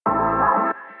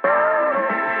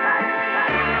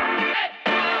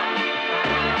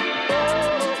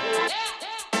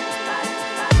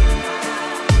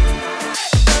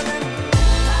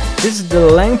This is the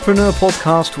Langpreneur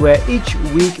podcast, where each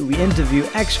week we interview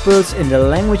experts in the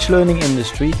language learning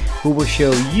industry who will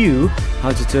show you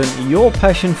how to turn your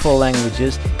passion for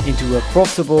languages into a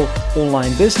profitable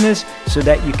online business so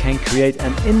that you can create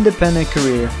an independent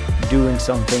career doing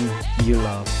something you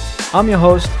love. I'm your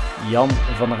host, Jan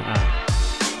van der Aa.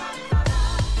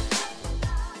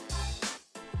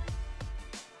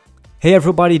 Hey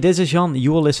everybody, this is Jan.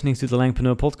 You are listening to the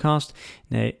Langpreneur podcast.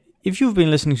 Now, if you've been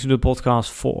listening to the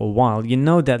podcast for a while, you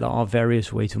know that there are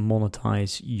various ways to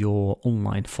monetize your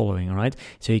online following, right?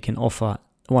 So you can offer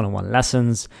one-on-one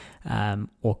lessons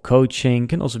or coaching,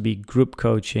 can also be group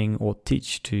coaching or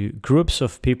teach to groups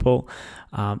of people.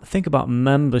 Think about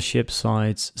membership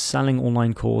sites, selling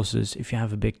online courses. If you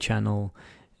have a big channel,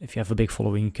 if you have a big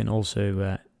following, you can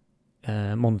also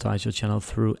monetize your channel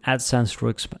through AdSense,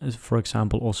 for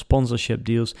example, or sponsorship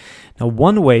deals. Now,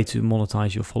 one way to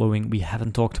monetize your following we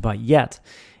haven't talked about yet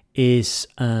is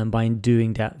by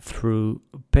doing that through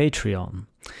Patreon.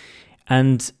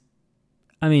 And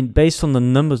I mean, based on the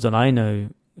numbers that I know,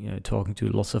 talking to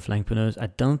lots of Langpreneurs, I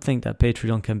don't think that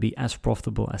Patreon can be as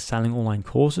profitable as selling online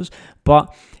courses,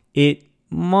 but it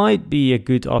might be a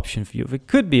good option for you. It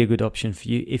could be a good option for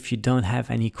you if you don't have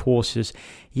any courses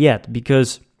yet,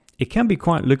 because it can be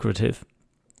quite lucrative,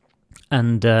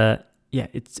 and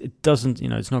it doesn't,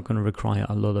 it's not going to require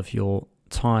a lot of your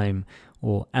time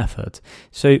or effort.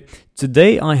 So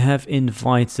today I have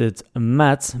invited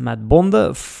Matt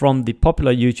Bonde from the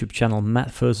popular YouTube channel Matt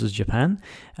vs. Japan,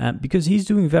 because he's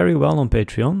doing very well on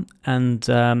Patreon. And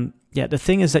the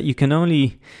thing is that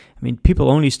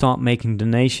people only start making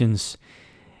donations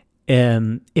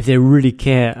if they really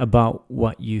care about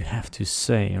what you have to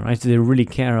say, right? They really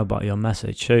care about your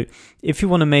message. So if you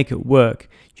want to make it work,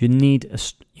 you need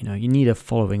a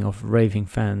following of raving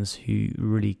fans who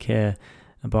really care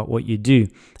about what you do.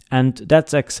 And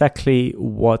that's exactly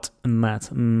what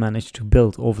Matt managed to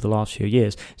build over the last few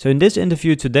years. So in this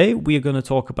interview today, we are going to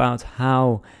talk about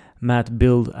how Matt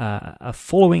built a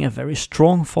following, a very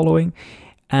strong following,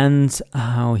 and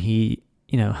how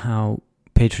how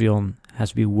Patreon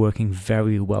has been working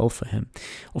very well for him.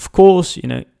 Of course,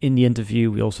 in the interview,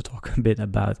 we also talk a bit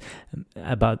about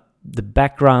the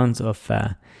background of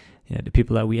the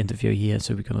people that we interview here.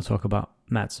 So we're going to talk about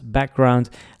Matt's background,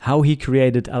 how he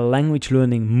created a language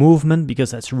learning movement,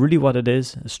 because that's really what it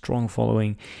is, a strong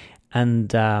following,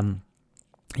 and how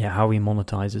he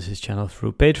monetizes his channel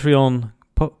through Patreon,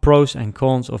 pros and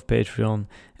cons of Patreon,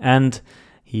 and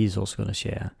he's also going to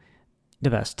share the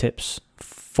best tips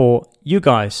for you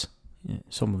guys.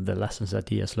 Some of the lessons that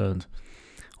he has learned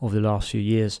over the last few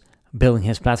years building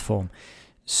his platform.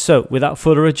 So without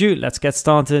further ado, let's get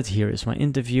started. Here is my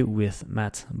interview with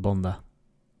Matt Bonde.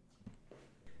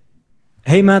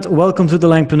 Hey Matt, welcome to the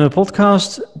Langpreneur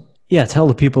podcast. Tell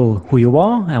the people who you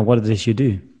are and what it is you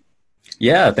do.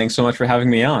 Yeah, thanks so much for having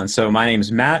me on. So my name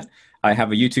is Matt. I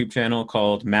have a YouTube channel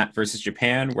called Matt vs.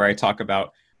 Japan, where I talk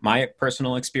about my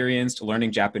personal experience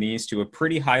learning Japanese to a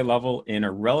pretty high level in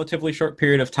a relatively short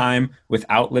period of time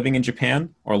without living in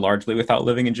Japan, or largely without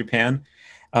living in Japan.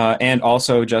 And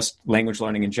also just language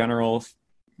learning in general,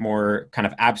 more kind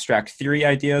of abstract theory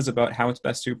ideas about how it's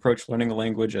best to approach learning a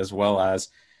language, as well as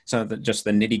some of just the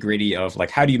nitty gritty of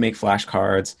like, how do you make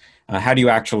flashcards? How do you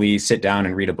actually sit down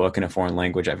and read a book in a foreign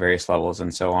language at various levels,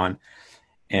 and so on.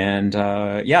 And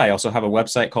I also have a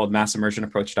website called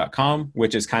massimmersionapproach.com,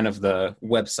 which is kind of the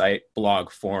website blog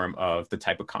form of the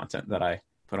type of content that I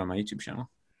put on my YouTube channel.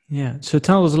 Yeah. So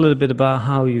tell us a little bit about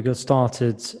how you got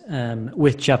started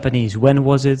with Japanese. When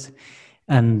was it?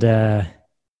 And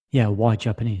why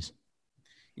Japanese?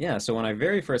 Yeah. So when I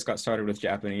very first got started with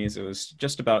Japanese, it was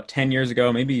just about 10 years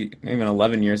ago, maybe even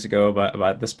 11 years ago,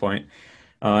 about this point.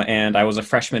 And I was a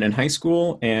freshman in high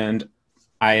school, and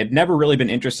I had never really been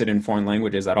interested in foreign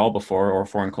languages at all before, or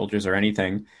foreign cultures or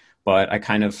anything, but I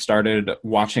kind of started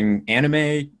watching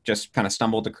anime, just kind of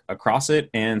stumbled across it,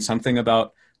 and something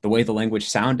about the way the language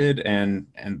sounded and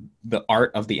the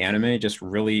art of the anime just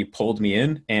really pulled me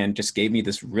in and just gave me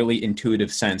this really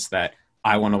intuitive sense that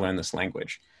I want to learn this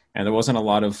language. And there wasn't a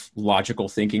lot of logical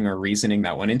thinking or reasoning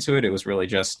that went into it. It was really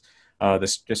just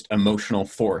this just emotional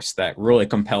force that really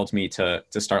compelled me to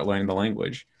start learning the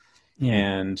language. Yeah.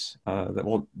 And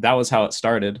that was how it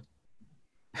started.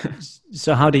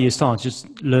 So how did you start? Just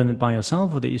learn it by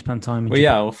yourself, or did you spend time in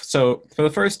Japan? So for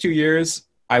the first 2 years,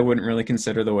 I wouldn't really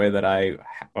consider the way that I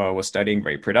was studying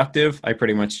very productive. I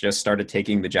pretty much just started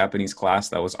taking the Japanese class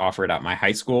that was offered at my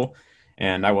high school.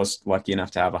 And I was lucky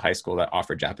enough to have a high school that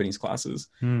offered Japanese classes.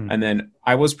 And then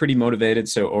I was pretty motivated.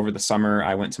 So over the summer,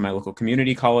 I went to my local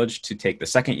community college to take the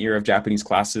second year of Japanese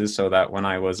classes, so that when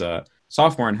I was a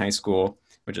sophomore in high school,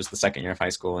 which is the second year of high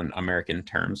school in American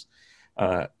terms,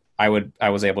 I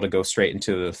was able to go straight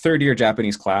into the third year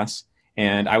Japanese class,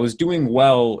 and I was doing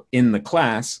well in the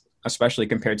class, especially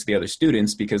compared to the other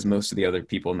students, because most of the other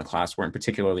people in the class weren't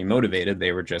particularly motivated.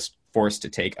 They were just forced to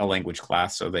take a language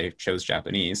class, so they chose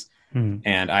Japanese.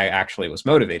 And I actually was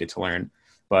motivated to learn.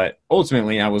 But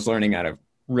ultimately, I was learning at a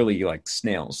really like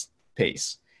snail's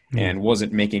pace and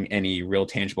wasn't making any real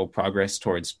tangible progress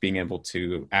towards being able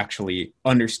to actually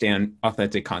understand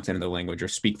authentic content of the language or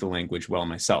speak the language well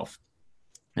myself.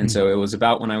 And so it was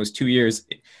about when I was 2 years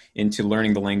into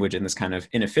learning the language in this kind of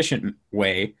inefficient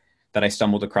way that I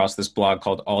stumbled across this blog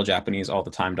called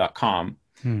alljapaneseallthetime.com,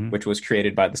 which was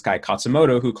created by this guy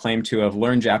Katsumoto, who claimed to have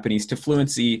learned Japanese to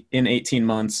fluency in 18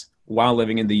 months while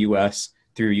living in the US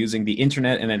through using the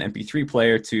internet and an MP3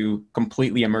 player to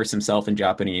completely immerse himself in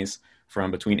Japanese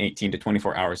from between 18 to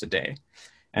 24 hours a day.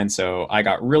 And so I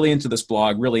got really into this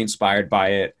blog, really inspired by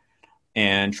it,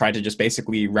 and tried to just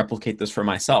basically replicate this for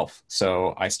myself.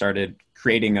 So I started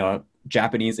creating a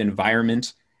Japanese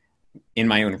environment in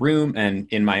my own room and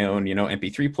in my own,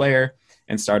 MP3 player,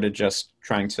 and started just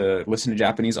trying to listen to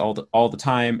Japanese all the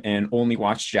time and only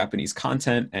watch Japanese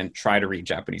content and try to read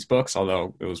Japanese books,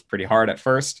 although it was pretty hard at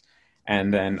first.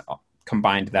 And then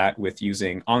combined that with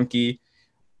using Anki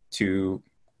to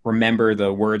remember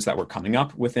the words that were coming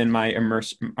up within my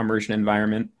immersion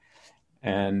environment.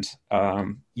 And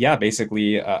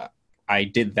basically I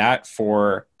did that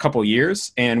for a couple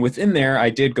years. And within there, I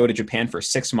did go to Japan for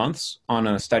 6 months on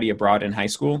a study abroad in high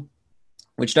school,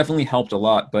 which definitely helped a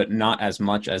lot, but not as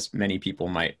much as many people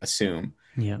might assume.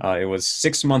 It was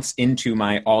 6 months into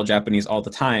my all Japanese all the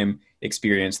time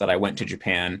experience that I went to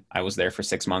Japan. I was there for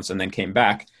 6 months and then came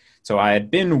back. So I had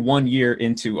been 1 year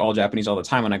into all Japanese all the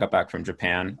time when I got back from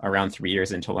Japan, around 3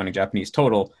 years into learning Japanese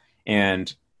total.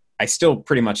 And I still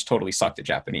pretty much totally sucked at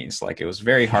Japanese. Like, it was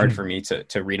very hard for me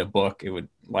to read a book. It would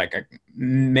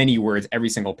many words, every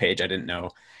single page I didn't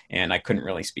know, and I couldn't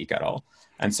really speak at all.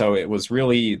 And so it was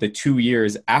really the 2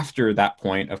 years after that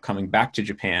point of coming back to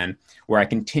Japan where I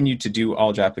continued to do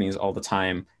all Japanese all the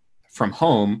time from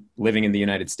home, living in the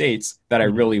United States, that I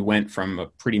really went from a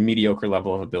pretty mediocre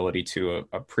level of ability to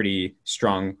a pretty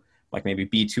strong, like maybe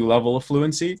B2 level of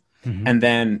fluency. And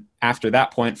then after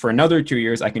that point, for another 2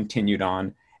 years, I continued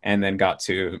on and then got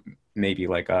to maybe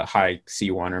like a high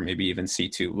C1 or maybe even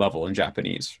C2 level in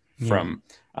Japanese from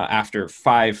after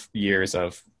 5 years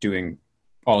of doing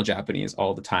all Japanese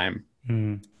all the time.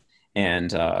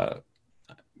 And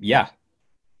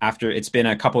after it's been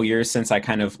a couple years since I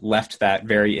kind of left that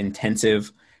very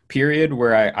intensive period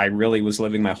where I really was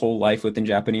living my whole life within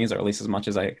Japanese, or at least as much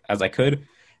as I could.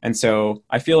 And so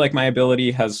I feel like my ability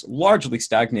has largely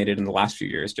stagnated in the last few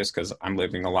years just because I'm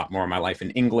living a lot more of my life in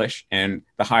English, and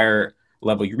the higher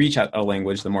level you reach at a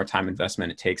language, the more time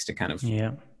investment it takes to kind of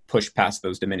push past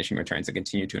those diminishing returns and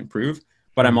continue to improve.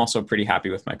 But I'm also pretty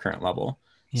happy with my current level.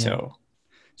 So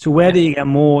where do you get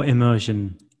more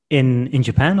immersion? In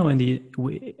Japan or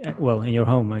in your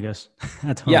home, I guess,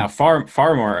 at home? Yeah,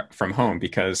 far more from home,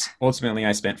 because ultimately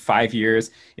I spent 5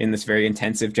 years in this very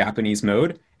intensive Japanese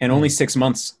mode, and only 6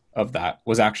 months of that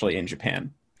was actually in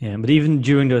Japan. Yeah, but even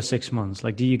during those 6 months,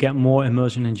 like, do you get more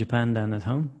immersion in Japan than at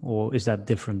home? Or is that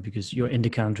different because you're in the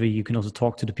country, you can also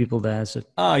talk to the people there? So...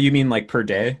 You mean like per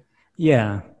day?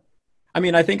 Yeah. I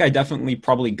mean, I think I definitely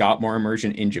probably got more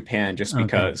immersion in Japan just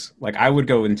because like I would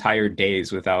go entire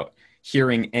days without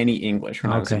hearing any English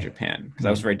when I was in Japan, because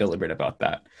I was very deliberate about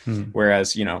that.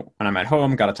 Whereas, when I'm at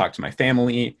home, got to talk to my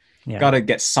family, got to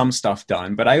get some stuff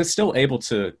done. But I was still able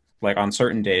to, like, on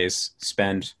certain days,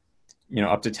 spend,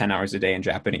 up to 10 hours a day in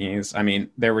Japanese. I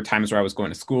mean, there were times where I was going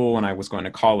to school and I was going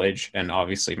to college, and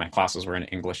obviously my classes were in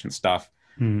English and stuff.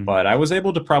 But I was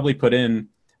able to probably put in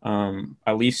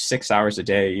at least 6 hours a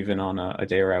day, even on a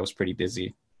day where I was pretty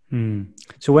busy.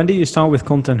 So when did you start with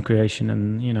content creation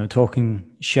and,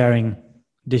 sharing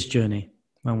this journey?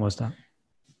 When was that?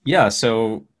 Yeah,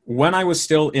 so when I was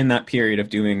still in that period of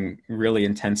doing really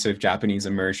intensive Japanese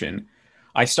immersion,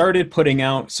 I started putting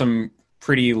out some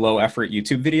pretty low effort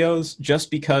YouTube videos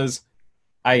just because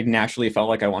I naturally felt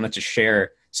like I wanted to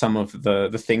share some of the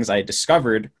things I had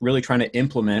discovered, really trying to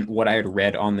implement what I had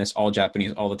read on this All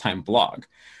Japanese All the Time blog,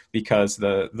 because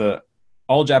the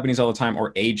All Japanese All the Time,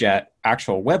 or AJAT,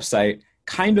 actual website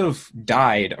kind of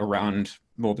died around,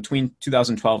 between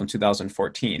 2012 and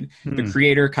 2014. The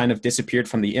creator kind of disappeared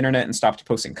from the internet and stopped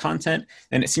posting content,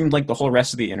 and it seemed like the whole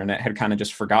rest of the internet had kind of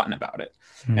just forgotten about it.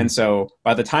 And so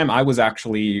by the time I was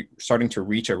actually starting to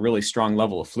reach a really strong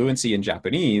level of fluency in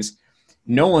Japanese,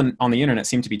 no one on the internet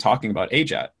seemed to be talking about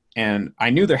AJAT. And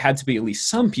I knew there had to be at least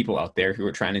some people out there who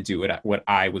were trying to do what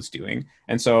I was doing.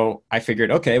 And so I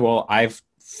figured, okay, well, I've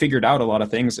figured out a lot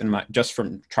of things just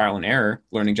from trial and error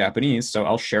learning Japanese. So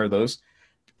I'll share those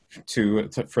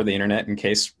for the internet in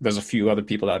case there's a few other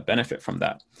people that benefit from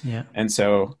that. Yeah. And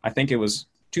so I think it was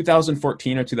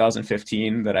 2014 or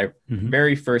 2015 that I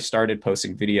very first started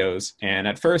posting videos. And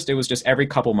at first it was just every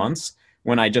couple months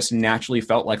when I just naturally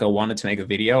felt like I wanted to make a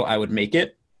video, I would make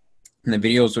it. And the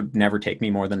videos would never take me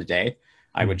more than a day.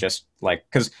 I would just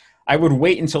because I would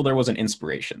wait until there was an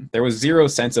inspiration. There was zero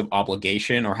sense of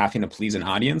obligation or having to please an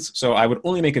audience. So I would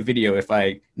only make a video if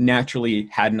I naturally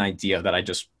had an idea that I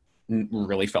just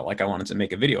really felt like I wanted to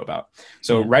make a video about.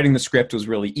 So writing the script was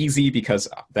really easy because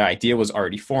the idea was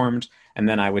already formed. And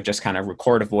then I would just kind of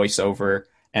record a voiceover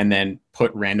and then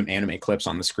put random anime clips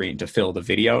on the screen to fill the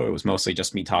video. It was mostly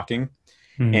just me talking.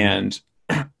 And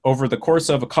over the course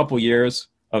of a couple years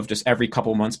of just every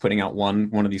couple months putting out one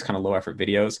of these kind of low effort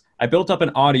videos, I built up an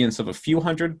audience of a few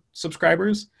hundred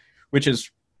subscribers, which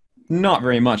is not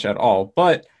very much at all.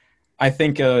 But I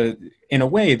think in a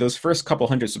way, those first couple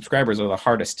hundred subscribers are the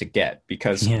hardest to get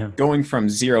because going from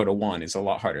 0 to 1 is a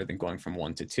lot harder than going from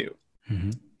 1 to 2.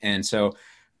 And so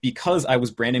because I was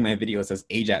branding my videos as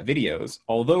AJAT videos,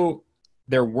 although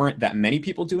there weren't that many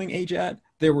people doing AJAT,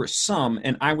 there were some,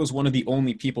 and I was one of the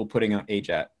only people putting out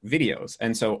AJAT videos.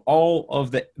 And so all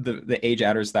of the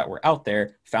AJATers that were out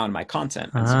there found my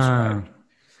content and subscribed.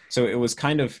 So it was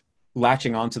kind of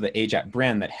latching onto the AJAT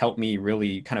brand that helped me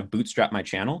really kind of bootstrap my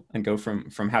channel and go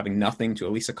from having nothing to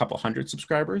at least a couple hundred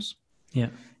subscribers. Yeah.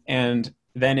 And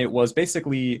then it was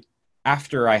basically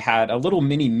after I had a little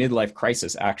mini midlife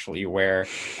crisis, actually, where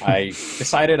I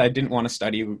decided I didn't want to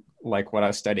study like what I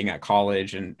was studying at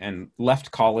college and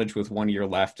left college with 1 year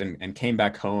left and came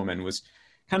back home and was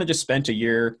kind of just spent a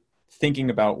year thinking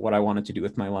about what I wanted to do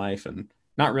with my life and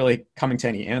not really coming to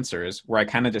any answers, where I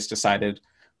kind of just decided,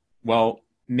 well,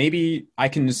 maybe I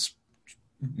can just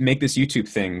make this YouTube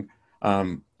thing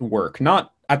work.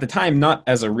 Not at the time, not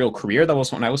as a real career. That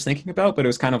was what I was thinking about, but it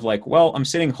was kind of like, well, I'm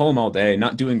sitting home all day,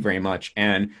 not doing very much.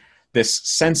 And this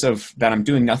sense of that I'm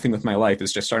doing nothing with my life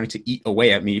is just starting to eat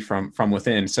away at me from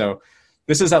within. So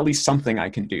this is at least something I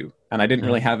can do. And I didn't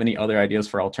really have any other ideas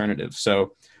for alternatives.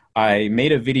 So I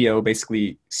made a video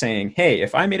basically saying, hey,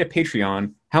 if I made a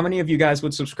Patreon, how many of you guys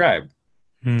would subscribe?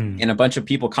 And a bunch of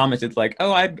people commented like,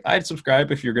 oh, I'd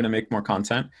subscribe if you're going to make more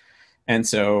content. And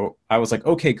so I was like,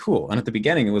 okay, cool. And at the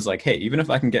beginning, it was like, hey, even if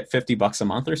I can get $50 a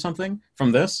month or something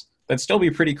from this, that'd still be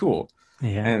pretty cool.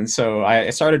 Yeah. And so I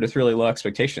started with really low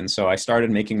expectations. So I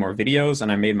started making more videos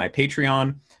and I made my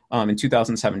Patreon in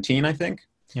 2017, I think.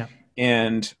 Yeah.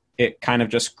 And it kind of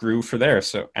just grew for there.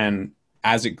 So, and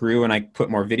as it grew and I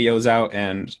put more videos out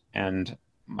and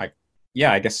I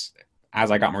guess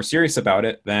as I got more serious about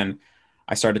it, then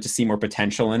I started to see more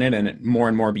potential in it, and it more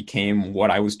and more became what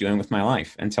I was doing with my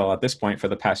life until at this point for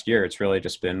the past year, it's really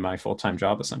just been my full-time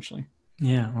job essentially.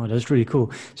 Yeah, well, that's really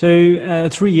cool. So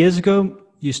 3 years ago,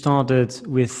 you started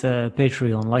with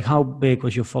Patreon. Like, how big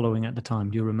was your following at the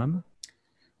time? Do you remember?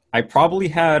 I probably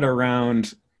had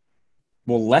around,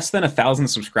 less than 1,000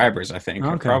 subscribers, I think.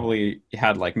 Okay. I probably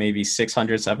had like maybe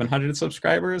 600, 700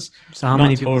 subscribers. So how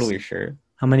many people? Not totally sure.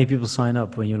 How many people signed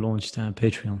up when you launched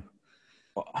Patreon?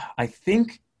 I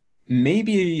think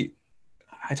maybe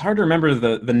it's hard to remember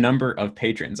the number of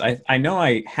patrons. I know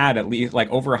I had at least like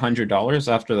over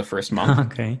 $100 after the first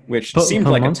month, which seemed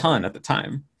like a ton at the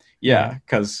time. Yeah,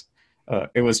 because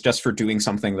it was just for doing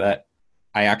something that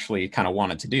I actually kind of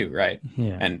wanted to do, right?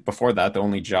 Yeah. And before that, the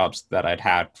only jobs that I'd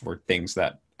had were things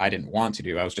that I didn't want to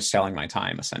do. I was just selling my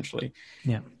time essentially.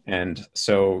 Yeah. And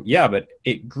so, yeah, but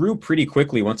it grew pretty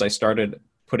quickly once I started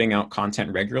putting out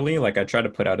content regularly. Like I try to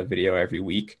put out a video every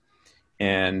week.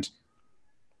 And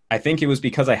I think it was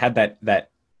because I had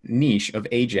that niche of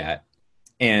AJAT.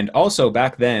 And also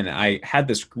back then I had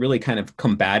this really kind of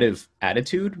combative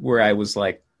attitude where I was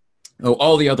like, oh,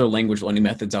 all the other language learning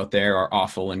methods out there are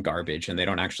awful and garbage and they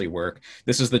don't actually work.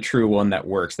 This is the true one that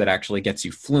works, that actually gets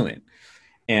you fluent.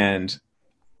 And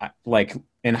like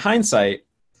in hindsight,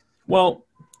 well,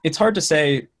 it's hard to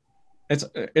say.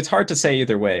 It's hard to say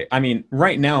either way. I mean,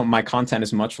 right now my content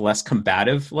is much less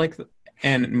combative,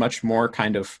 and much more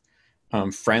kind of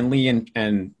friendly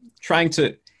and trying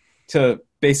to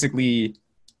basically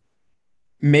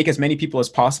make as many people as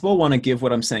possible want to give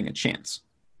what I'm saying a chance.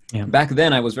 Yeah. Back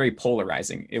then I was very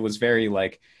polarizing. It was very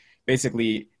like,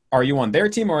 basically, are you on their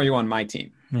team or are you on my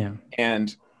team? Yeah.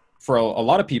 And for a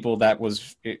lot of people, that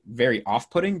was very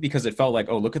off-putting because it felt like,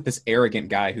 oh, look at this arrogant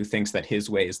guy who thinks that his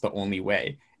way is the only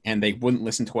way. And they wouldn't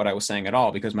listen to what I was saying at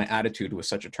all because my attitude was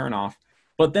such a turnoff.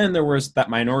 But then there was that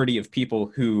minority of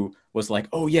people who was like,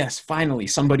 oh, yes, finally,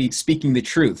 somebody speaking the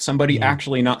truth, somebody Yeah.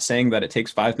 actually not saying that it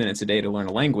takes 5 minutes a day to learn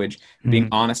a language, being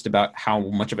honest about how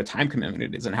much of a time commitment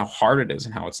it is and how hard it is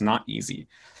and how it's not easy.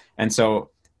 And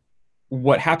so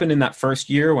what happened in that first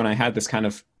year when I had this kind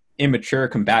of immature,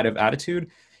 combative attitude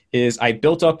is I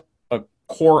built up a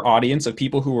core audience of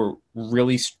people who were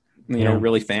really,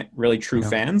 really true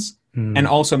fans, and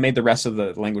also made the rest of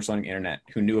the language learning internet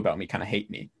who knew about me kind of hate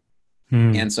me.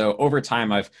 And so over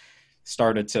time, I've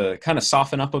started to kind of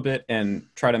soften up a bit and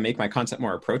try to make my content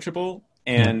more approachable.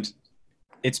 And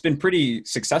it's been pretty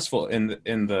successful in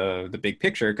the big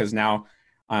picture, because now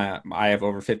I have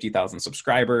over 50,000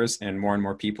 subscribers and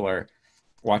more people are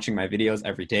watching my videos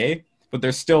every day. But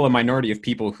there's still a minority of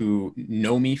people who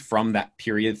know me from that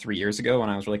period 3 years ago when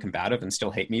I was really combative and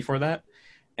still hate me for that.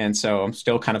 And so I'm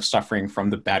still kind of suffering from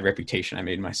the bad reputation I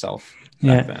made myself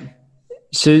back then.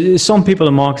 So some people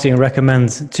in marketing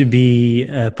recommend to be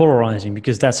polarizing,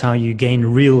 because that's how you gain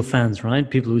real fans, right?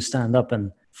 People who stand up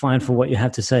and fight for what you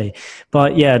have to say.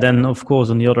 But yeah, then of course,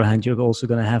 on the other hand, you're also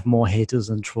going to have more haters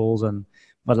and trolls,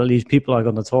 but at least people are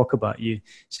going to talk about you.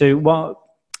 So what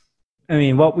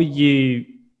would you,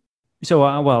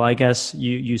 I guess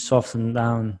you soften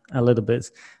down a little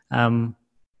bit.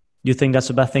 You think that's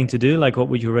a bad thing to do? Like, what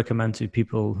would you recommend to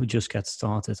people who just get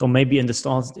started? Or maybe at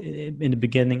the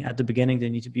beginning, they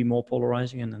need to be more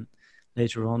polarizing, and then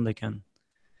later on they can.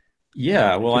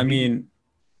 Yeah, well,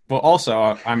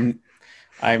 also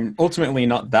I'm ultimately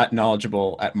not that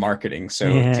knowledgeable at marketing,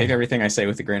 so take everything I say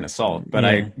with a grain of salt. But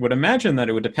I would imagine that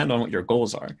it would depend on what your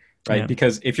goals are, right? Yeah.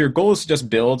 Because if your goal is to just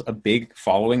build a big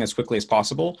following as quickly as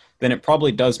possible, then it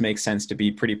probably does make sense to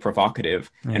be pretty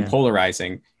provocative and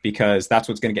polarizing, because that's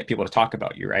what's going to get people to talk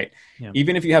about you, right? Yeah.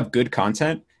 Even if you have good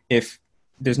content, if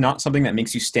there's not something that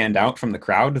makes you stand out from the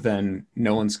crowd, then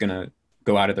no one's going to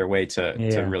go out of their way to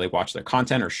really watch their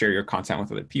content or share your content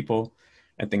with other people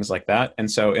and things like that. And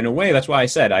so in a way, that's why I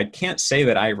said I can't say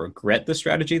that I regret the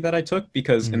strategy that I took,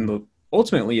 because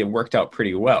ultimately it worked out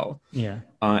pretty well. Yeah.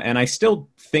 And I still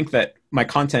think that my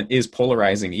content is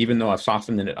polarizing, even though I've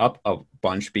softened it up a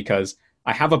bunch, because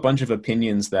I have a bunch of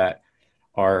opinions that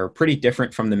are pretty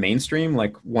different from the mainstream.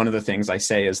 Like, one of the things I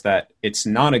say is that it's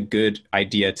not a good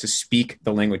idea to speak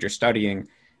the language you're studying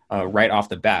right off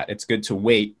the bat. It's good to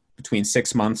wait between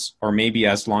 6 months or maybe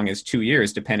as long as 2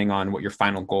 years, depending on what your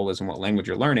final goal is and what language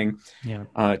you're learning,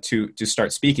 to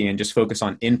start speaking, and just focus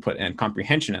on input and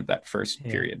comprehension at that first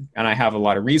period. And I have a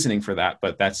lot of reasoning for that,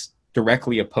 but that's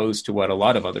directly opposed to what a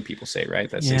lot of other people say, right?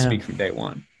 That they speak from day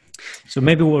one. So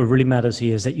maybe what really matters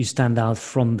here is that you stand out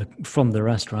from the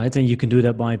rest, right? And you can do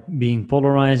that by being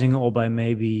polarizing, or by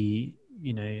maybe,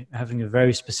 having a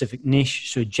very specific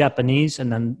niche, so Japanese,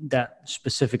 and then that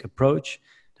specific approach.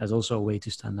 That's also a way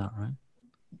to stand out, right?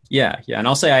 Yeah. And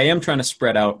I'll say I am trying to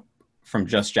spread out from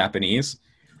just Japanese,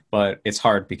 but it's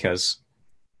hard because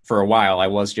for a while I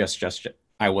was just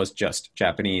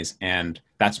Japanese, and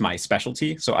that's my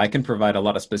specialty. So I can provide a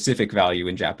lot of specific value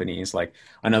in Japanese. Like,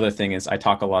 another thing is I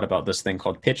talk a lot about this thing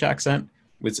called pitch accent,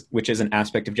 which is an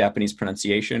aspect of Japanese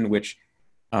pronunciation, which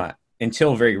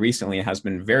until very recently has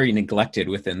been very neglected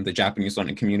within the Japanese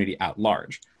learning community at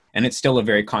large. And it's still a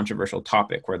very controversial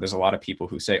topic, where there's a lot of people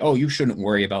who say, oh, you shouldn't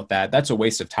worry about that. That's a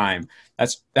waste of time.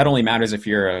 That only matters if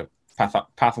you're a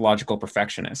pathological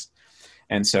perfectionist.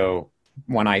 And so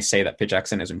when I say that pitch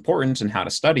accent is important and how to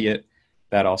study it,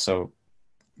 that also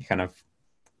kind of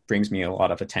brings me a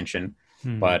lot of attention.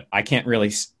 But I can't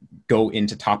really go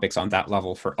into topics on that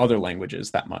level for other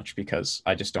languages that much, because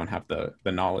I just don't have the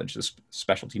knowledge, the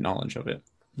specialty knowledge of it.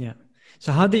 Yeah.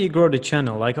 So how did you grow the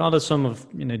channel? Like,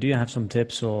 do you have some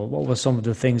tips, or what were some of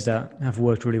the things that have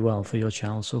worked really well for your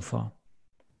channel so far?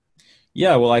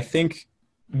 Yeah, well, I think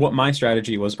what my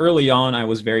strategy was early on, I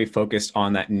was very focused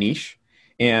on that niche,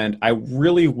 and I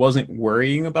really wasn't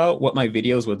worrying about what my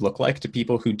videos would look like to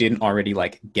people who didn't already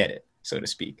get it, so to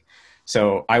speak.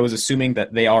 So I was assuming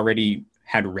that they already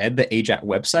had read the AJAT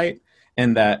website,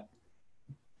 and that,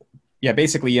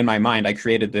 basically in my mind, I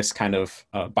created this kind of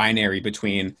binary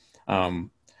between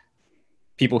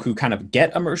people who kind of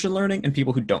get immersion learning and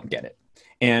people who don't get it.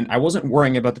 And I wasn't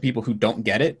worrying about the people who don't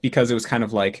get it, because it was kind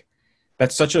of like,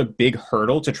 that's such a big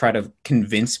hurdle to try to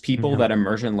convince people that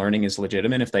immersion learning is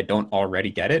legitimate if they don't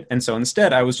already get it. And so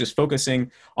instead, I was just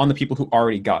focusing on the people who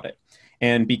already got it.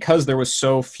 And because there was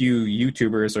so few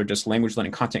YouTubers or just language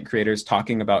learning content creators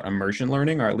talking about immersion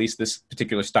learning, or at least this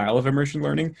particular style of immersion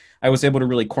learning, I was able to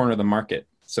really corner the market,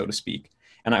 so to speak.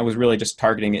 And I was really just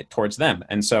targeting it towards them.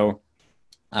 And so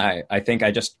I think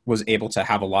I just was able to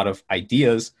have a lot of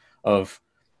ideas of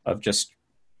just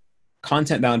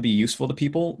content that would be useful to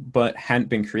people, but hadn't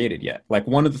been created yet. Like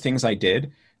one of the things I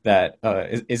did that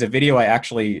is a video I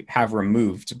actually have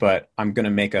removed, but I'm going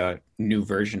to make a new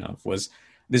version of, was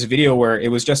this video where it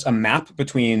was just a map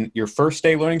between your first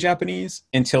day learning Japanese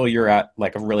until you're at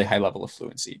like a really high level of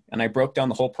fluency. And I broke down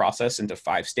the whole process into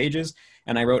 5 stages,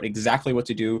 and I wrote exactly what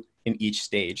to do in each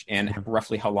stage and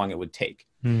roughly how long it would take.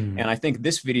 And I think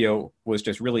this video was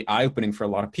just really eye-opening for a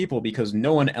lot of people because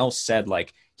no one else said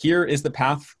like, here is the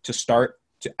path to start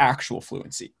to actual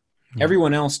fluency.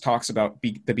 Everyone else talks about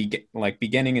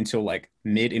beginning until like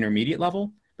mid-intermediate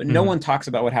level, but no one talks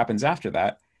about what happens after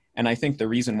that. And I think the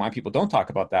reason why people don't talk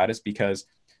about that is because,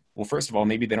 well, first of all,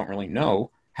 maybe they don't really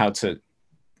know how to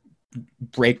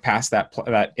break past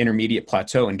that intermediate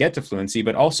plateau and get to fluency.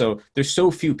 But also, there's so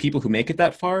few people who make it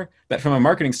that far that from a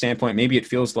marketing standpoint, maybe it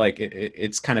feels like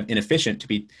it's kind of inefficient to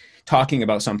be talking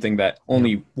about something that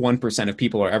only 1% of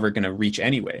people are ever going to reach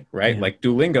anyway, right? Like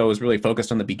Duolingo is really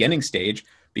focused on the beginning stage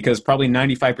because probably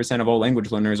 95% of all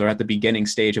language learners are at the beginning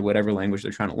stage of whatever language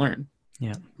they're trying to learn.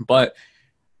 But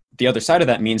the other side of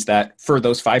that means that for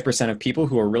those 5% of people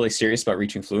who are really serious about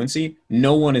reaching fluency,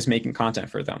 no one is making content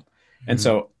for them. And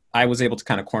so I was able to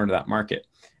kind of corner that market.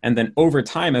 And then over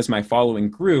time, as my following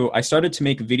grew, I started to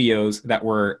make videos that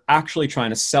were actually trying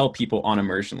to sell people on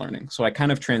immersion learning. So I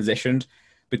kind of transitioned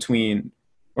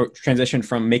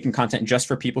from making content just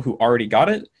for people who already got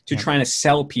it to trying to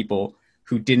sell people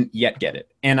who didn't yet get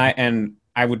it. And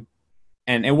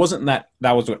it wasn't that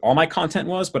was what all my content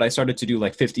was, but I started to do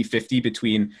like 50-50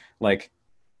 between like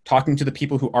talking to the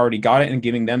people who already got it and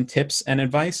giving them tips and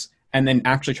advice, and then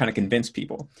actually trying to convince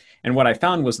people. And what I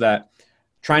found was that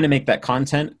trying to make that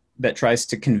content that tries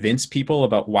to convince people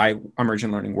about why immersion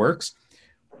learning works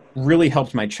really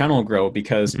helped my channel grow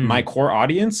because my core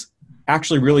audience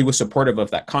actually really was supportive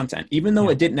of that content, even though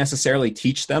it didn't necessarily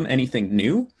teach them anything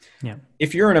new.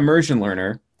 If you're an immersion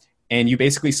learner and you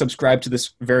basically subscribe to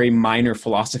this very minor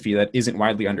philosophy that isn't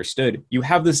widely understood, you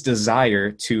have this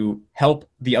desire to help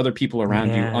the other people around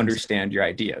you understand your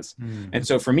ideas. And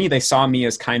so for me, they saw me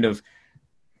as kind of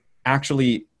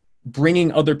actually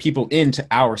bringing other people into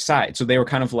our side. So they were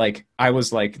kind of like, they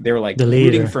were like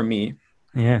rooting for me.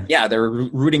 They were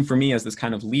rooting for me as this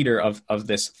kind of leader of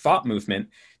this thought movement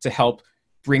to help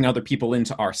bring other people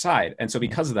into our side. And so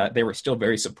because of that, they were still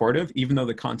very supportive, even though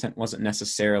the content wasn't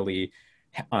necessarily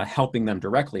helping them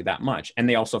directly that much. And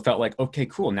they also felt like, okay,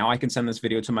 cool, now I can send this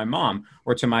video to my mom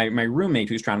or to my roommate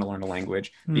who's trying to learn a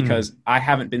language because I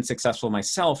haven't been successful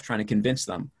myself trying to convince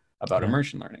them about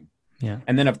immersion learning.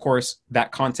 And then of course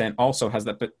that content also has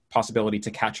the possibility to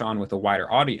catch on with a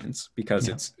wider audience because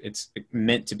it's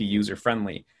meant to be user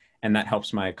friendly, and that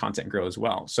helps my content grow as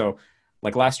well. So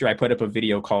like last year I put up a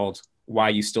video called Why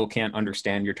You Still Can't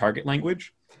Understand Your Target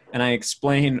Language. And I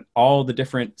explain all the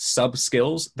different sub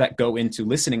skills that go into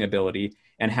listening ability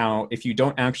and how if you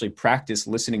don't actually practice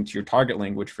listening to your target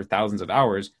language for thousands of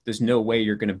hours, there's no way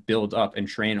you're going to build up and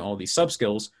train all these sub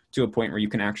skills to a point where you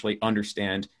can actually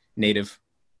understand native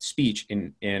speech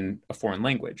in a foreign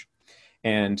language.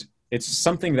 And it's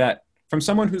something that from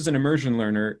someone who's an immersion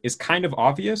learner is kind of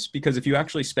obvious, because if you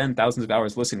actually spend thousands of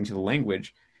hours listening to the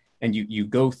language and you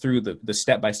go through the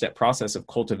step-by-step process of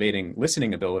cultivating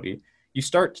listening ability, you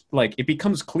start like, it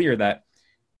becomes clear that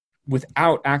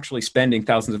without actually spending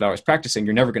thousands of hours practicing,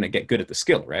 you're never going to get good at the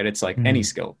skill, right? It's like any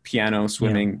skill, piano,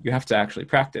 swimming, you have to actually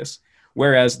practice.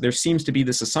 Whereas there seems to be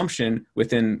this assumption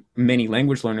within many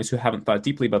language learners who haven't thought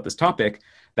deeply about this topic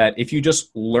that if you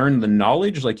just learn the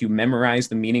knowledge, like you memorize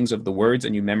the meanings of the words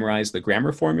and you memorize the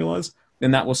grammar formulas,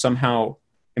 then that will somehow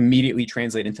immediately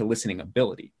translate into listening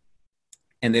ability.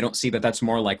 And they don't see that that's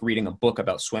more like reading a book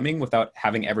about swimming without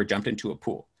having ever jumped into a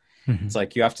pool. It's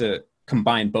like you have to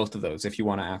combine both of those if you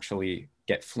want to actually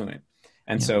get fluent.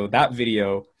 And so that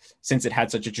video, since it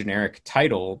had such a generic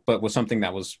title, but was something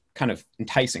that was kind of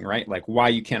enticing, right? Like why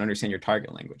you can't understand your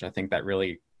target language. I think that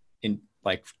really,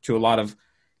 to a lot of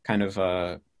kind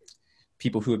of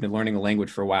people who had been learning a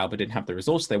language for a while but didn't have the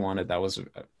results they wanted, that was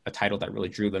a title that really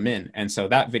drew them in. And so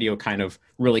that video kind of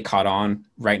really caught on.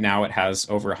 Right now it has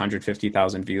over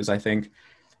 150,000 views, I think.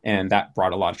 And that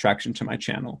brought a lot of traction to my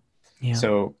channel.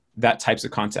 So that types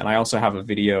of content. I also have a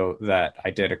video that I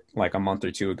did like a month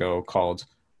or two ago called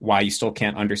Why You Still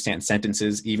Can't Understand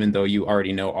Sentences Even Though You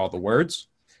Already Know All the Words.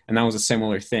 And that was a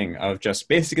similar thing of just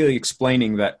basically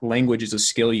explaining that language is a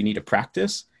skill you need to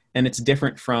practice. And it's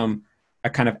different from a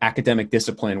kind of academic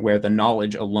discipline where the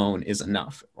knowledge alone is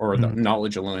enough, or the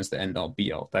knowledge alone is the end all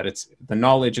be all. That it's the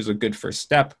knowledge is a good first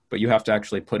step, but you have to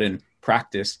actually put in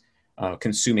practice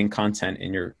consuming content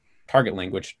in your target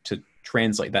language to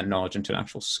translate that knowledge into an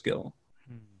actual skill.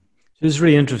 It's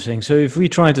really interesting. So if we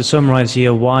try to summarize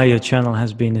here why your channel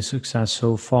has been a success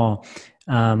so far,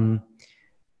 um,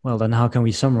 well, then how can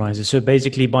we summarize it? So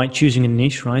basically by choosing a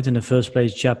niche, right? In the first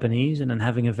place, Japanese, and then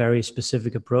having a very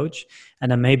specific approach,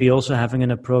 and then maybe also having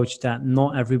an approach that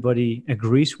not everybody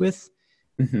agrees with,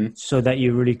 Hmm. so that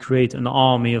you really create an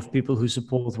army of people who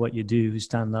support what you do, who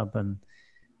stand up and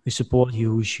who support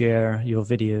you, who share your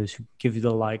videos, who give you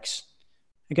the likes.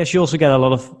 I guess you also get a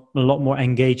lot more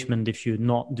engagement if you're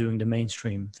not doing the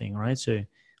mainstream thing, right? So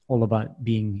all about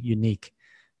being unique.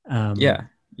 Um, Yeah,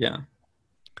 yeah.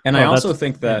 And I well, also that's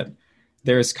think yeah, that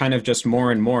there's kind of just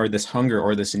more and more this hunger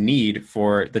or this need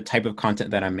for the type of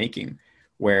content that I'm making,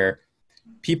 where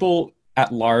people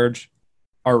at large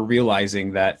are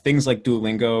realizing that things like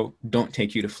Duolingo don't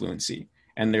take you to fluency.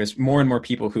 And there's more and more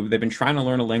people who they've been trying to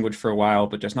learn a language for a while,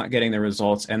 but just not getting the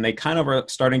results. And they kind of are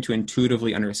starting to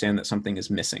intuitively understand that something is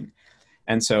missing.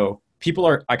 And so people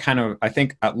are, I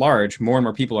think at large, more and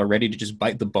more people are ready to just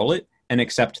bite the bullet and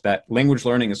accept that language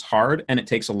learning is hard and it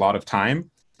takes a lot of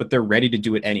time, but they're ready to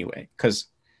do it anyway because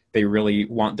they really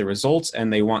want the results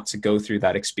and they want to go through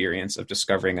that experience of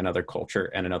discovering another culture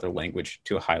and another language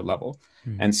to a high level.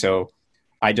 mm, And so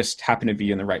I just happen to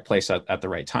be in the right place at the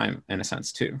right time in a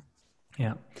sense too.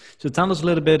 yeah. So tell us a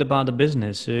little bit about the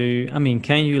business. So I mean,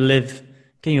 can you live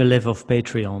off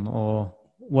Patreon, or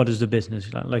what is the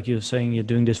business like? You're saying you're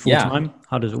doing this full Yeah. time.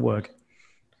 How does it work?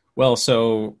 Well,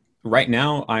 so right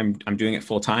now I'm doing it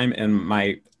full time and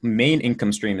my main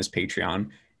income stream is Patreon.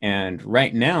 And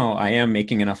right now I am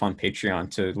making enough on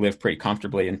Patreon to live pretty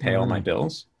comfortably and pay all my Ah,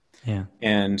 bills. yeah,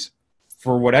 And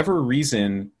for whatever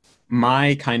reason,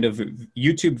 my kind of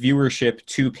YouTube viewership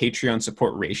to Patreon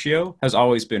support ratio has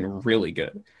always been really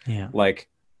good. yeah, Like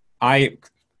I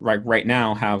right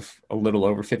now have a little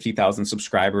over 50,000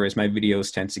 subscribers. My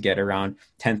videos tend to get around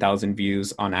 10,000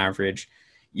 views on average.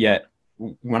 Yet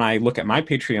when I look at my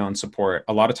Patreon support,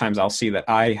 a lot of times I'll see that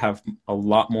I have a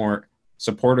lot more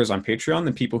supporters on Patreon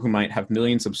than people who might have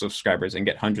millions of subscribers and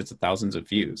get hundreds of thousands of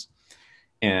views.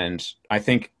 And I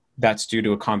think that's due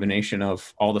to a combination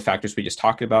of all the factors we just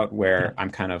talked about, yeah, where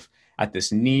I'm kind of at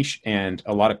this niche and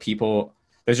a lot of people,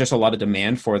 there's just a lot of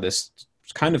demand for this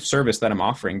kind of service that I'm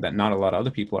offering that not a lot of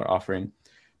other people are offering.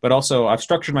 But also I've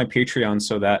structured my Patreon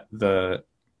so that the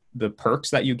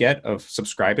perks that you get of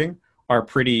subscribing are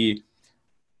pretty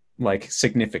like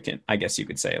significant, I guess you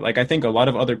could say. Like I think a lot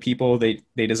of other people they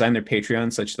design their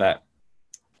Patreon such that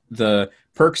the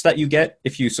perks that you get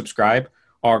if you subscribe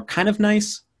are kind of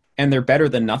nice and they're better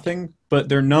than nothing, but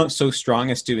they're not so strong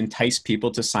as to entice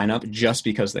people to sign up just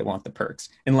because they want the perks,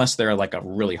 unless they're like a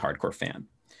really hardcore fan.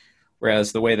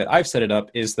 Whereas the way that I've set it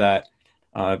up is that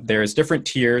there's different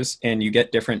tiers and you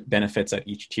get different benefits at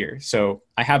each tier. So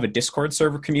I have a Discord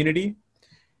server community,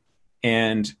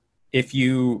 and if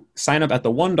you sign up at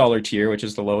the $1 tier, which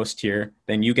is the lowest tier,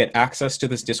 then you get access to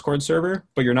this Discord server,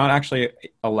 but you're not actually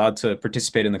allowed to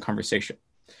participate in the conversation.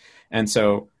 And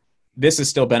so this is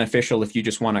still beneficial if you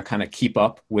just want to kind of keep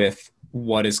up with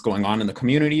what is going on in the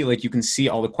community. Like you can see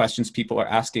all the questions people are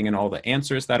asking and all the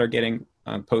answers that are getting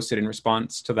posted in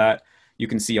response to that. You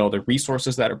can see all the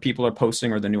resources that people are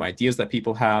posting or the new ideas that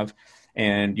people have.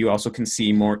 And you also can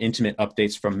see more intimate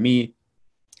updates from me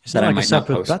is that that I like a might not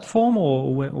separate post. platform,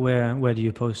 or where do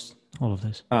you post all of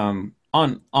this?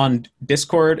 On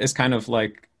Discord is kind of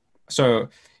like, so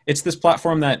it's this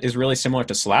platform that is really similar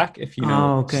to Slack, if you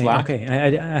know Oh, okay, Slack. okay.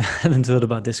 I hadn't heard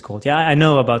about Discord. Yeah, I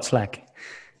know about Slack.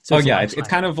 So Oh it's yeah, like it's Slack.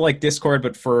 kind of like Discord,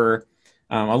 but for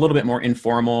a little bit more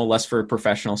informal, less for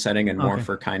professional setting, and more Okay.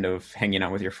 for kind of hanging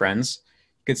out with your friends,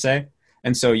 you could say.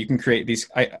 And so you can create these.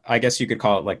 I guess you could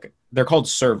call it like they're called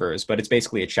servers, but it's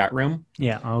basically a chat room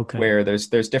Yeah. Okay. where there's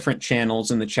different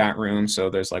channels in the chat room. So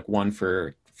there's like one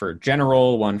for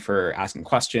general, one for asking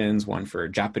questions, one for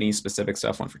Japanese specific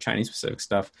stuff, one for Chinese specific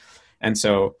stuff. And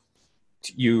so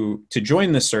to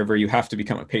join this server, you have to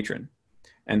become a patron.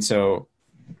 And so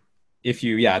if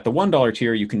you at the $1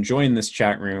 tier you can join this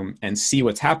chat room and see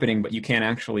what's happening, but you can't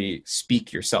actually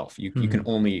speak yourself. You can Hmm.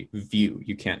 only view,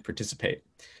 you can't participate.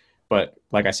 But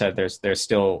like I said, there's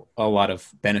still a lot of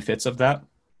benefits of that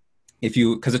if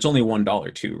you, because it's only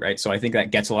 $1 too, right? So I think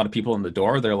that gets a lot of people in the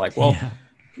door. They're like, well,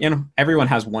 Yeah. everyone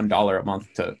has $1 a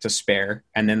month to spare,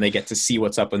 and then they get to see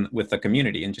what's up with the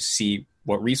community and just see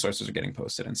what resources are getting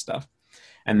posted and stuff.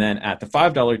 And then at the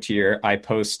 $5 tier, I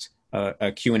post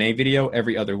a Q&A video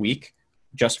every other week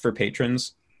just for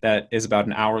patrons that is about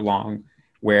an hour long,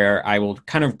 where I will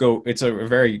kind of go, it's a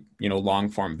very, long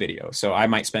form video. So I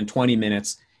might spend 20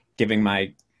 minutes giving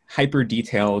my hyper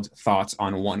detailed thoughts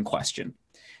on one question.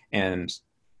 And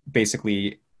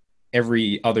basically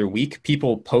every other week,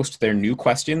 people post their new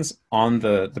questions on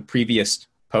the previous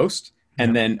post,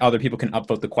 and then other people can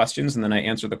upvote the questions, and then I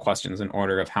answer the questions in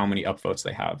order of how many upvotes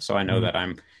they have. So I know that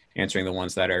I'm answering the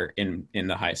ones that are in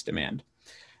the highest demand.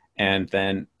 And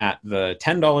then at the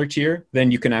 $10 tier, then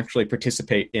you can actually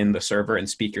participate in the server and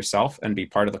speak yourself and be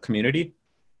part of the community.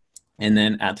 And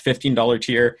then at the $15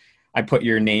 tier, I put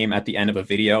your name at the end of a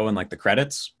video and like the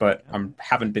credits, but I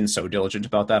haven't been so diligent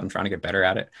about that. I'm trying to get better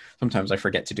at it. Sometimes I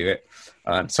forget to do it.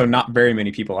 So not very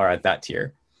many people are at that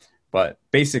tier. But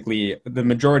basically, the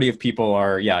majority of people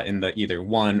are, in the either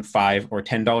 $1, $5, or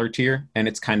 $10 tier. And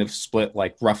it's kind of split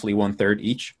like roughly 1/3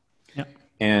 each. Yeah.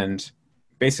 And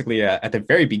basically, at the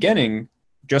very beginning,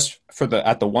 just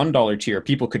at the $1 tier,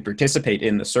 people could participate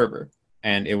in the server,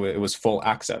 and it was full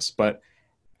access. But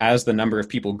as the number of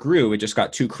people grew, it just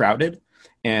got too crowded.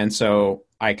 And so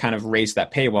I kind of raised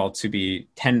that paywall to be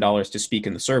 $10 to speak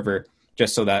in the server,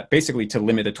 just so that basically to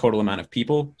limit the total amount of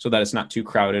people so that it's not too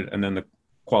crowded, and then the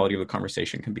quality of the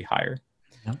conversation can be higher.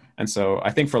 Yeah. And so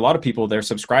I think for a lot of people, they're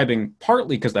subscribing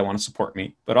partly because they want to support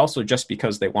me, but also just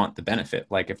because they want the benefit.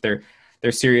 Like if they're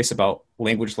serious about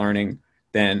language learning,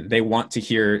 then they want to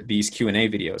hear these Q&A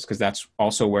videos, because that's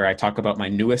also where I talk about my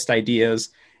newest ideas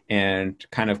and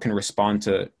kind of can respond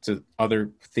to other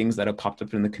things that have popped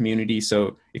up in the community.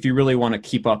 So if you really want to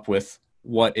keep up with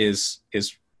what is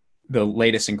the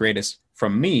latest and greatest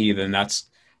from me, then that's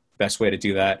the best way to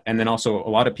do that. And then also a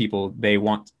lot of people,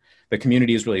 the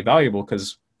community is really valuable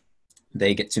because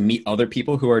they get to meet other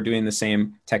people who are doing the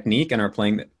same technique and are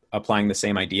applying the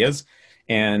same ideas.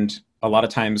 And a lot of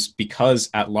times, because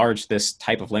at large, this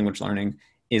type of language learning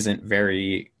isn't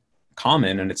very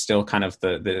common, and it's still kind of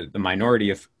the minority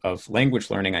of language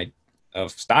learning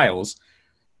of styles,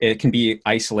 it can be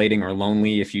isolating or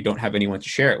lonely if you don't have anyone to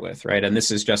share it with, right? And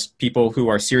this is just people who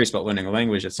are serious about learning a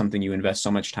language. It's something you invest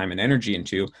so much time and energy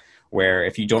into, where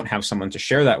if you don't have someone to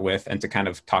share that with and to kind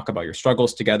of talk about your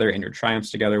struggles together and your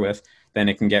triumphs together with, then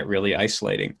it can get really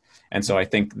isolating. And so I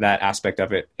think that aspect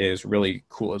of it is really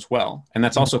cool as well. And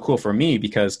that's also cool for me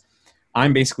because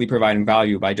I'm basically providing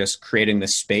value by just creating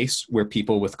this space where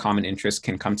people with common interests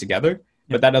can come together,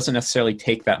 but that doesn't necessarily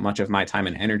take that much of my time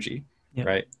and energy,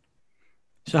 right?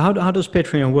 So how does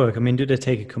Patreon work? I mean, do they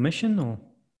take a commission or?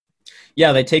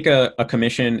 Yeah, they take a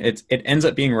commission. It ends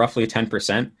up being roughly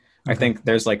 10%. Okay. I think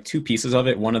there's like two pieces of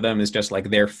it. One of them is just like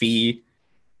their fee.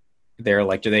 They're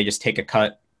like, do they just take a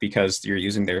cut because you're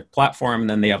using their platform? And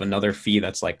then they have another fee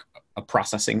that's like a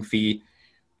processing fee.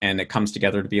 And it comes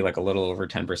together to be like a little over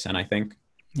 10%, I think.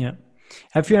 Yeah.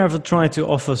 Have you ever tried to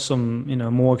offer some,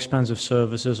 more expensive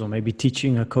services or maybe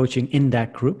teaching or coaching in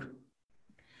that group?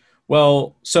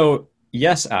 Well, so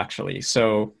yes, actually.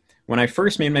 So when I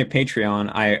first made my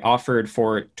Patreon, I offered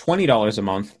for $20 a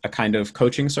month a kind of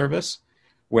coaching service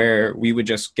where we would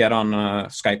just get on a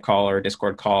Skype call or a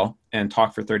Discord call and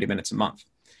talk for 30 minutes a month.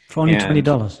 For only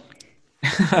 $20?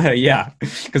 Yeah,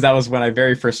 because that was when I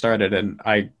very first started. And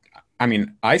I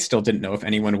mean, I still didn't know if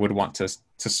anyone would want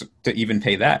to even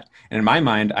pay that. And in my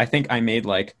mind, I think I made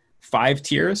like 5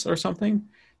 tiers or something.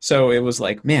 So it was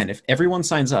like, man, if everyone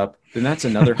signs up, then that's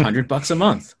another $100 a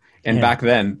month. And back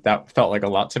then that felt like a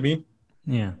lot to me.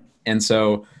 Yeah. And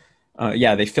so,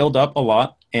 they filled up a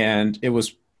lot, and it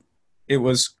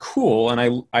was cool.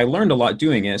 And I learned a lot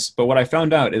doing this, but what I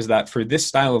found out is that for this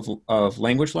style of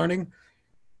language learning,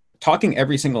 talking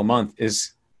every single month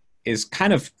is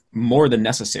kind of more than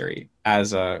necessary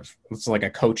it's like a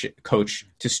coach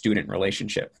to student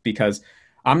relationship, because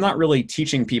I'm not really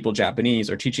teaching people Japanese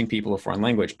or teaching people a foreign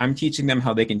language. I'm teaching them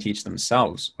how they can teach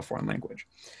themselves a foreign language.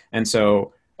 And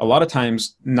so a lot of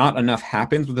times not enough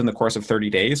happens within the course of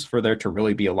 30 days for there to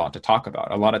really be a lot to talk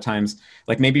about. A lot of times,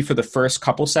 like maybe for the first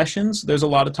couple sessions, there's a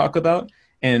lot to talk about.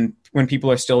 And when people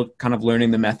are still kind of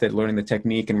learning the method, learning the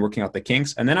technique and working out the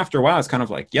kinks. And then after a while, it's kind of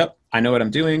like, yep, I know what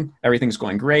I'm doing. Everything's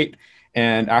going great.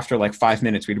 And after like 5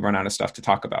 minutes, we'd run out of stuff to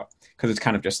talk about, because it's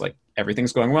kind of just like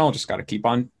everything's going well. Just got to keep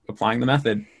on applying the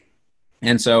method.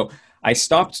 And so I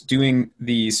stopped doing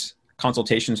these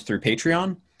consultations through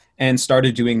Patreon and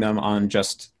started doing them on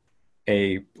just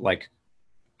a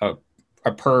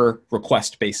per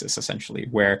request basis, essentially,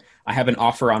 where I have an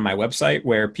offer on my website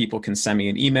where people can send me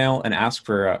an email and ask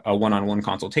for a one-on-one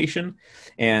consultation.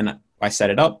 And I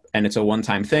set it up, and it's a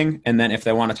one-time thing. And then if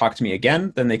they want to talk to me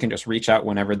again, then they can just reach out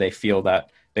whenever they feel that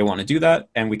they want to do that,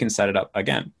 and we can set it up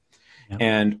again. Yeah.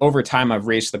 And over time, I've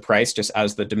raised the price just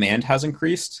as the demand has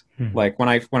increased. Mm-hmm. Like when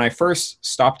I first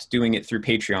stopped doing it through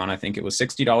Patreon, I think it was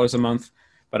 $60 a month,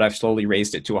 but I've slowly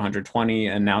raised it to $120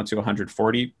 and now to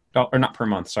 $140, or not per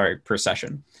month, sorry, per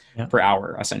session, per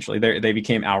hour, essentially. They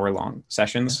became hour-long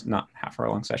sessions, not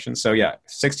half-hour-long sessions. So yeah,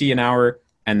 $60 an hour,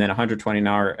 and then $120 an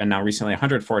hour, and now recently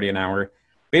 $140 an hour,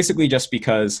 basically just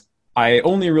because I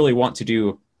only really want to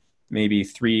do maybe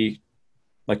 2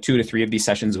 to 3 of these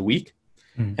sessions a week.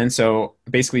 And so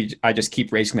basically I just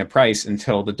keep raising the price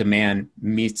until the demand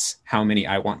meets how many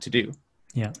I want to do.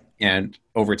 Yeah. And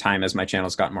over time, as my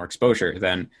channel's got more exposure,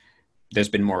 then there's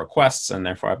been more requests, and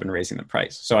therefore I've been raising the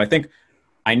price. So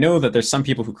I know that there's some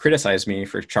people who criticize me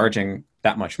for charging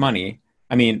that much money.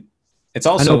 I mean, it's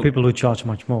also... I know people who charge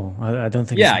much more. I don't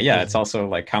think... Yeah. It's also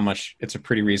like how much... It's a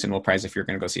pretty reasonable price if you're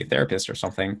going to go see a therapist or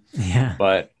something. Yeah.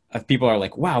 But people are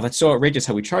like, wow, that's so outrageous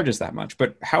how he charges that much.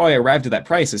 But how I arrived at that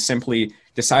price is simply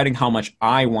deciding how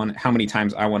many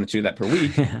times I want to do that per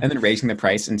week, and then raising the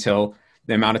price until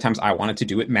the amount of times I wanted to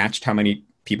do it matched how many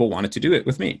people wanted to do it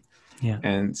with me. Yeah.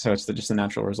 And so it's just a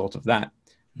natural result of that.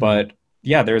 But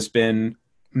yeah, there's been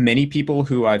many people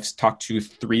who I've talked to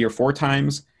 3 or 4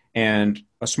 times, and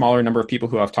a smaller number of people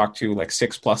who I've talked to like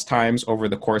 6+ times over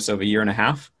the course of a year and a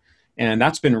half. And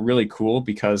that's been really cool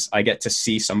because I get to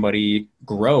see somebody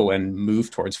grow and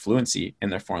move towards fluency in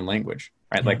their foreign language,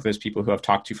 right? Yeah. Like there's people who I've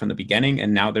talked to from the beginning,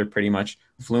 and now they're pretty much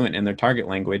fluent in their target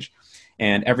language.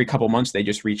 And every couple months, they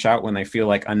just reach out when they feel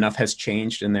like enough has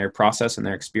changed in their process and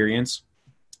their experience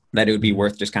that it would be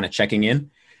worth just kind of checking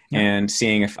in and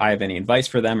seeing if I have any advice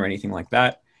for them or anything like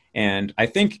that. And I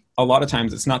think a lot of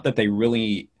times it's not that they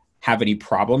really have any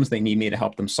problems they need me to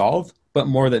help them solve, but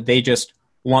more that they just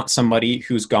want somebody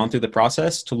who's gone through the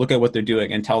process to look at what they're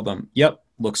doing and tell them, yep,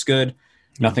 looks good.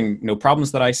 Nothing, no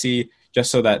problems that I see, just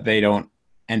so that they don't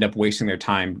end up wasting their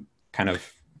time kind of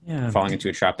falling into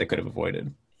a trap they could have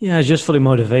avoided. Yeah, just for the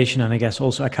motivation and I guess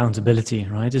also accountability,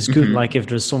 right? It's good, like if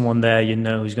there's someone there,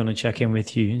 who's going to check in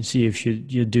with you and see if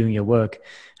you're doing your work.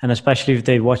 And especially if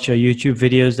they watch your YouTube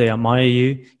videos, they admire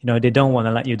you, they don't want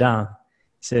to let you down.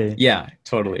 So yeah,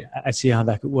 totally. I see how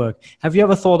that could work. Have you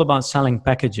ever thought about selling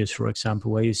packages, for example,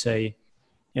 where you say,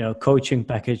 coaching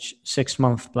package,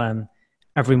 6-month plan,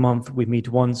 every month we meet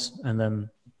once and then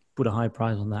put a high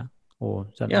price on that? Or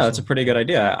is that that's a pretty good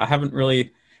idea. I haven't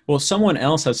really... Well, someone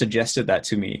else has suggested that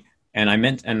to me, and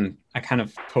I kind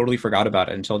of totally forgot about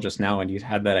it until just now when you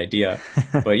had that idea.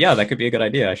 But yeah, that could be a good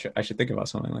idea. I should think about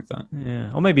something like that.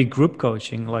 Yeah, or maybe group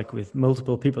coaching, like with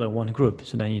multiple people in one group,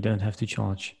 so then you don't have to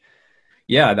charge.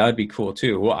 Yeah, that would be cool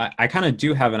too. Well, I kind of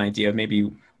do have an idea of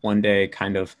maybe one day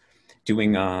kind of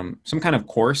doing some kind of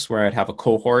course where I'd have a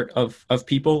cohort of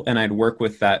people, and I'd work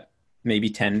with that maybe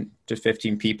 10 to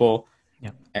 15 people.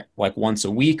 Yeah. Like once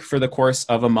a week for the course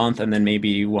of a month, and then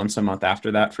maybe once a month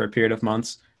after that for a period of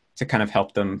months to kind of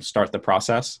help them start the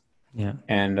process. Yeah.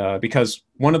 And because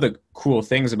one of the cool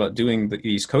things about doing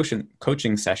these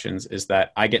coaching sessions is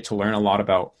that I get to learn a lot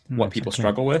about what people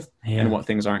struggle with and what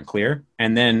things aren't clear.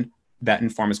 And then that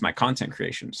informs my content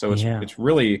creation. So it's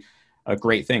really a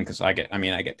great thing because I get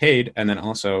paid, and then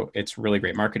also it's really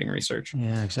great marketing research.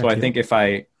 Yeah, exactly. So I think if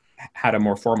I had a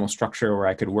more formal structure where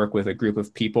I could work with a group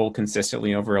of people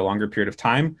consistently over a longer period of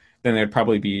time, then there'd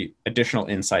probably be additional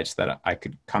insights that I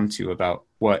could come to about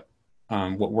what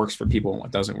works for people and what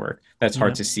doesn't work. That's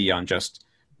hard to see on just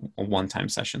one-time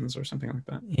sessions or something like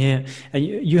that. Yeah. And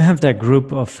you have that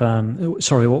group of,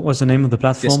 what was the name of the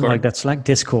platform? Discord. Like that's like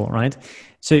Discord, right?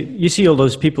 So you see all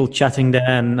those people chatting there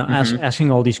and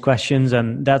asking all these questions.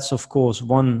 And that's, of course,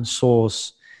 one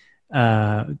source.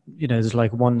 There's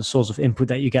like one source of input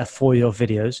that you get for your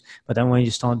videos, but then when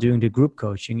you start doing the group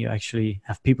coaching, you actually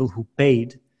have people who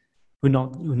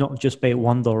not just paid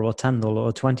 $1 or $10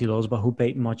 or $20, but who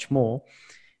paid much more.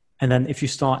 And then if you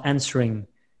start answering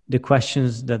the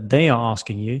questions that they are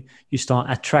asking you, you start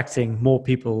attracting more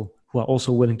people who are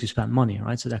also willing to spend money,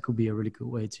 right? So that could be a really good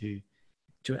way to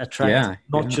attract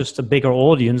not just a bigger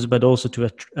audience, but also to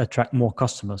attract more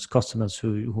customers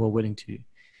who are willing to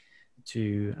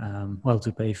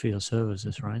pay for your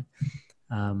services, right?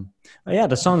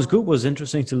 That sounds good. It was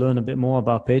interesting to learn a bit more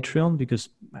about Patreon because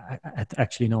I had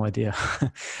actually no idea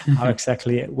how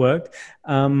exactly it worked.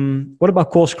 What about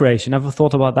course creation? Ever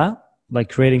thought about that? Like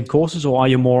creating courses, or are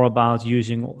you more about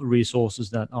using resources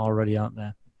that are already out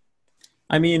there?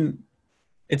 I mean,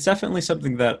 it's definitely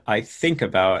something that I think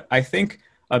about. I think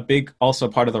a big also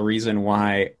part of the reason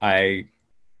why I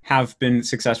have been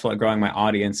successful at growing my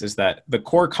audience is that the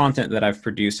core content that I've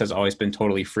produced has always been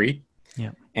totally free.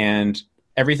 Yeah. And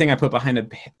everything I put behind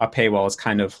a paywall is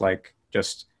kind of like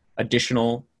just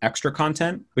additional extra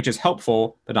content, which is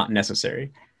helpful, but not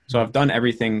necessary. So I've done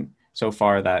everything so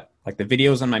far that like the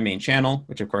videos on my main channel,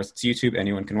 which of course it's YouTube,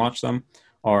 anyone can watch them,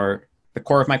 are the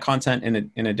core of my content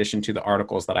in addition to the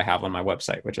articles that I have on my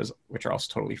website, which are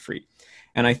also totally free.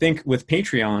 And I think with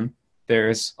Patreon,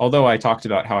 although I talked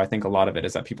about how I think a lot of it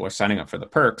is that people are signing up for the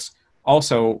perks,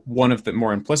 also, one of the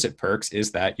more implicit perks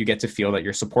is that you get to feel that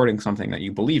you're supporting something that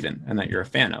you believe in and that you're a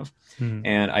fan of.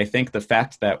 And I think the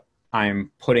fact that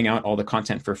I'm putting out all the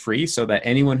content for free so that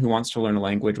anyone who wants to learn a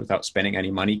language without spending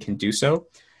any money can do so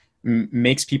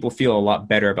makes people feel a lot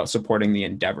better about supporting the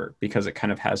endeavor, because it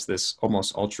kind of has this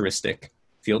almost altruistic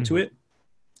feel to it.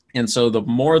 And so the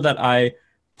more that I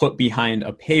put behind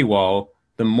a paywall,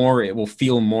 the more it will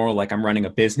feel more like I'm running a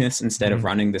business instead of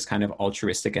running this kind of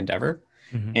altruistic endeavor.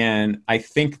 And I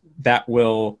think that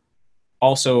will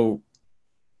also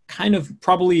kind of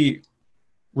probably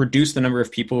reduce the number of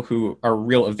people who are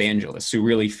real evangelists, who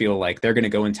really feel like they're going to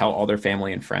go and tell all their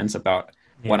family and friends about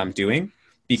what I'm doing.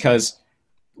 Because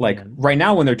right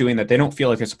now when they're doing that, they don't feel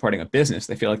like they're supporting a business.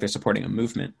 They feel like they're supporting a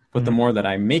movement. But the more that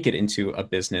I make it into a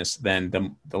business, then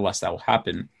the less that will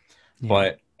happen.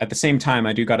 But at the same time,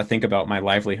 I do got to think about my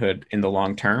livelihood in the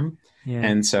long term.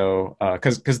 And so,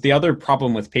 because the other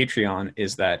problem with Patreon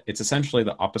is that it's essentially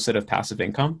the opposite of passive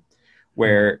income,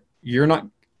 where you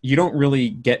don't really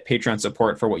get Patreon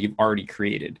support for what you've already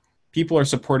created. People are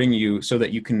supporting you so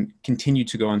that you can continue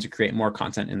to go on to create more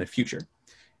content in the future.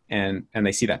 And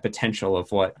they see that potential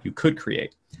of what you could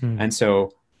create. And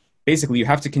so basically you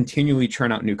have to continually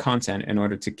churn out new content in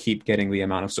order to keep getting the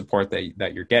amount of support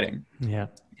that you're getting.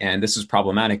 And this is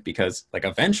problematic because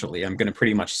eventually I'm going to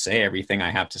pretty much say everything I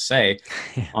have to say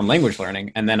on language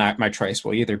learning. And then my choice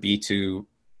will either be to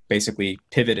basically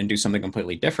pivot and do something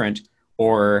completely different,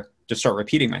 or just start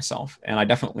repeating myself. And I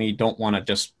definitely don't want to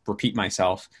just repeat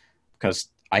myself, because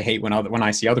I hate when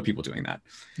I see other people doing that.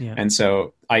 And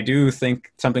so I do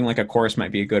think something like a course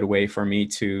might be a good way for me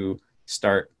to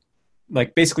start,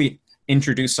 basically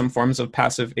introduce some forms of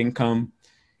passive income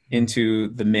into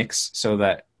the mix so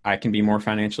that I can be more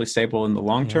financially stable in the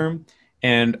long term,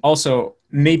 and also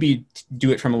maybe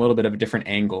do it from a little bit of a different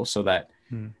angle so that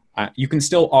you can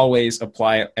still always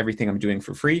apply everything I'm doing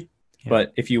for free.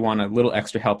 But if you want a little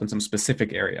extra help in some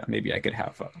specific area, maybe I could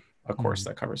have a course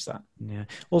that covers that.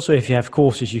 Also, if you have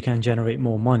courses, you can generate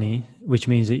more money, which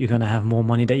means that you're going to have more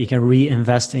money that you can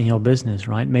reinvest in your business,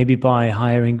 right? Maybe by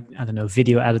hiring, I don't know,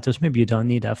 video editors. Maybe you don't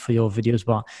need that for your videos,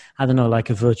 but I don't know,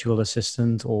 like a virtual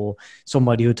assistant or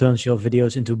somebody who turns your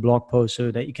videos into blog posts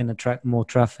so that you can attract more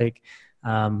traffic.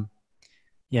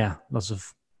 Lots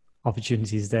of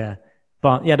opportunities there.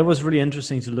 But that was really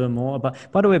interesting to learn more about.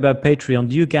 By the way, about Patreon,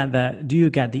 do you get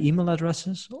the email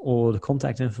addresses or the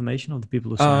contact information of the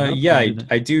people who sign up?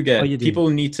 I do get.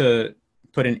 People need to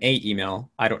put in a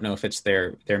email. I don't know if it's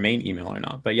their main email or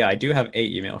not, but I do have a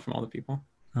email from all the people.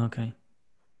 Okay.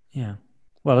 Yeah.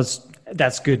 Well,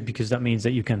 that's good, because that means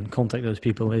that you can contact those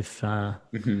people if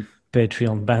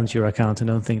Patreon bans your account. I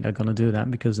don't think they're going to do that,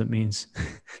 because it means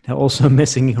they're also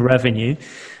missing revenue.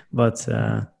 But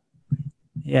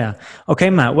okay,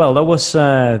 Matt. Well,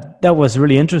 that was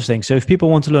really interesting. So if people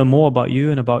want to learn more about you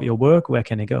and about your work, where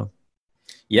can they go?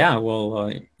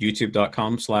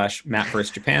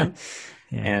 YouTube.com/MattVerseJapan.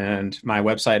 And my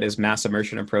website is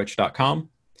massimmersionapproach.com.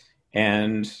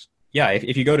 And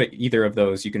if you go to either of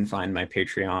those, you can find my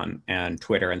Patreon and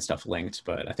Twitter and stuff linked.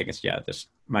 But I think it's,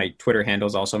 my Twitter handle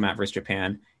is also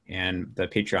MattVerseJapan, and the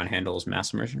Patreon handle is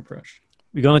MassImmersionApproach.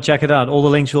 We're going to check it out. All the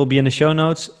links will be in the show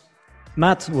notes.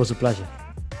 Matt, it was a pleasure.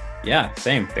 Yeah,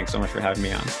 same. Thanks so much for having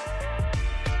me on.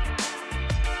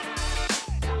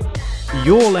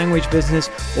 Your language business,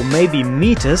 or maybe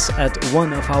meet us at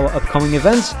one of our upcoming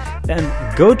events, then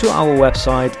go to our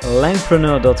website,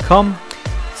 langpreneur.com.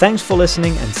 Thanks for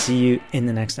listening, and see you in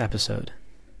the next episode.